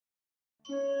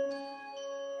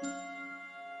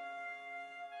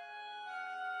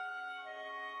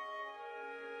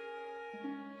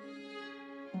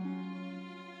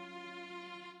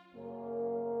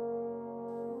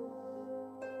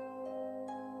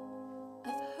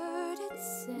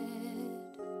Said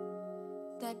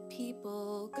that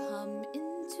people come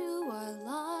into our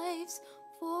lives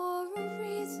for a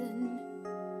reason,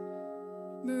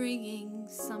 bringing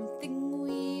something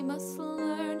we must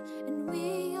learn, and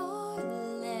we are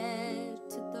led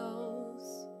to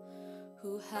those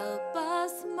who help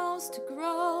us most to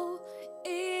grow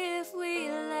if we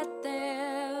let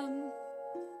them,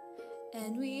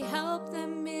 and we help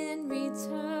them in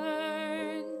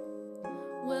return.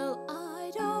 Well,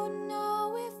 I don't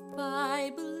know if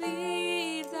I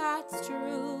believe that's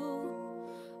true,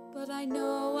 but I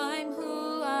know I'm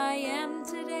who I am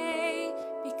today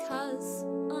because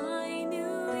I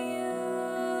knew you.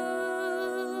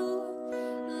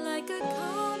 Like a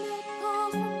comet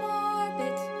pulled from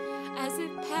orbit as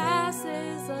it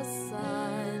passes the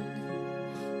sun,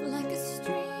 like a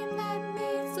stream that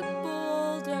meets a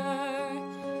boulder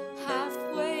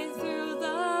halfway through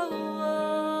the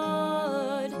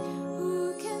wood.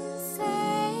 Who can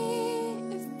say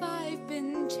if I've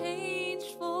been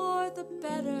changed for the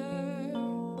better?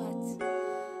 But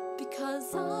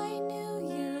because I knew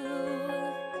you,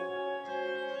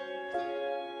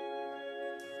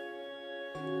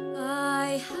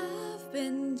 I have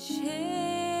been changed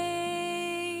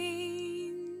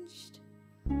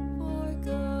for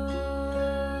good.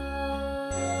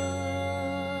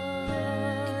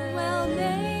 Well,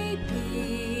 maybe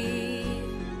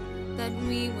that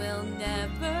we will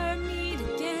never meet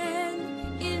again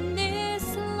in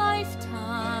this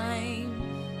lifetime.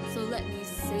 So let me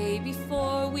say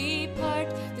before we part,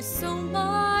 there's so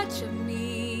much of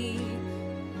me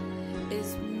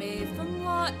is made from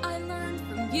what I learned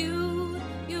from you.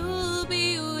 You'll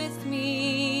be with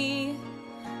me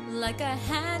like a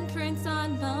handprint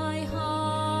on my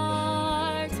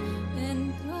heart,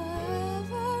 and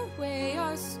whatever way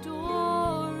our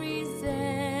stories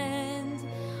end,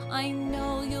 I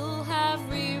know you'll have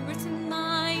rewritten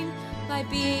mine by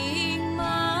being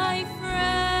my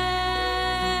friend.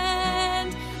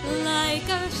 Like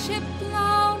a ship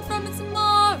blown from its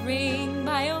mooring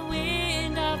by a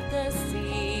wind of the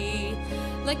sea,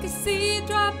 like a seed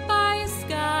dropped by a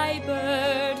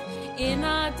skybird in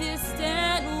a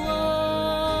distant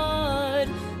wood.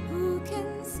 Who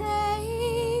can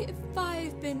say if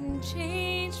I've been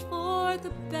changed for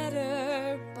the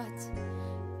better? But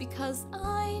because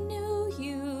I knew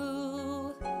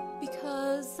you,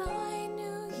 because I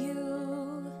knew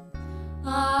you,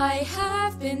 I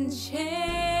have been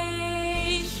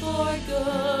changed for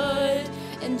good.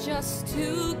 And just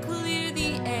to clear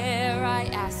the air, I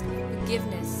ask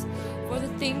forgiveness for the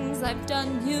things I've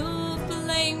done you've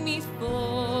blamed me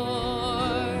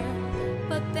for.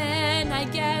 But then I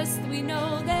guess we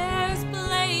know there's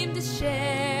blame to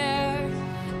share,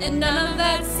 and none of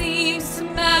that seems to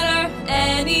matter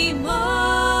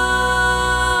anymore.